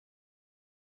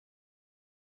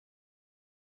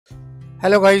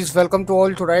Hello guys, welcome to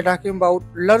all. Today talking about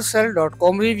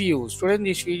Lersale.com reviews. Today in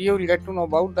this video you'll get to know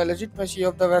about the legitimacy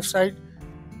of the website.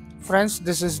 Friends,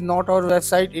 this is not our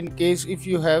website. In case if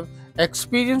you have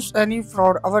experienced any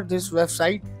fraud over this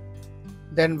website,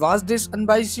 then watch this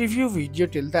unbiased review video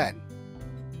till then.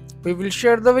 We will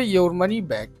share your money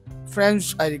back.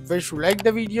 Friends, I request you like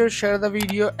the video, share the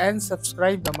video and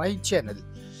subscribe to my channel.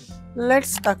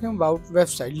 Let's talk about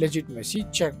website legitimacy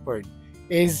checkpoint.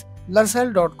 Is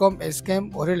Lersale.com a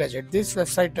scam or a legit? This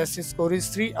website test score is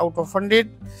 3 out of 100.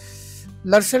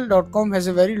 Lersale.com has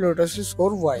a very low test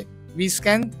score. Why? We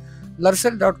scanned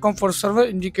Lersale.com for server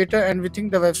indicator and we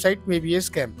think the website may be a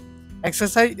scam.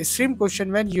 Exercise extreme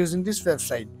caution when using this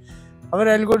website. Our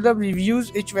algorithm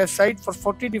reviews each website for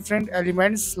 40 different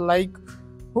elements like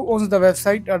who owns the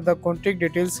website, are the contact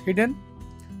details hidden,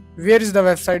 where is the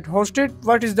website hosted,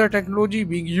 what is the technology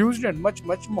being used, and much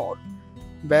more.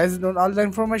 Based on all the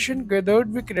information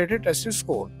gathered, we created a test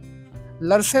score.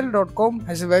 Lersale.com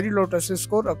has a very low test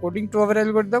score according to our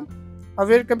algorithm.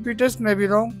 Our computers may be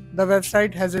wrong, the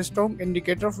website has a strong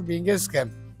indicator of being a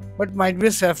scam, but might be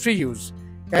safe to use.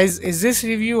 Guys, is this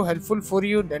review helpful for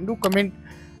you? Then do comment,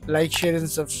 like, share and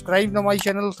subscribe to my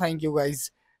channel. Thank you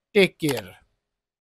guys. Take care.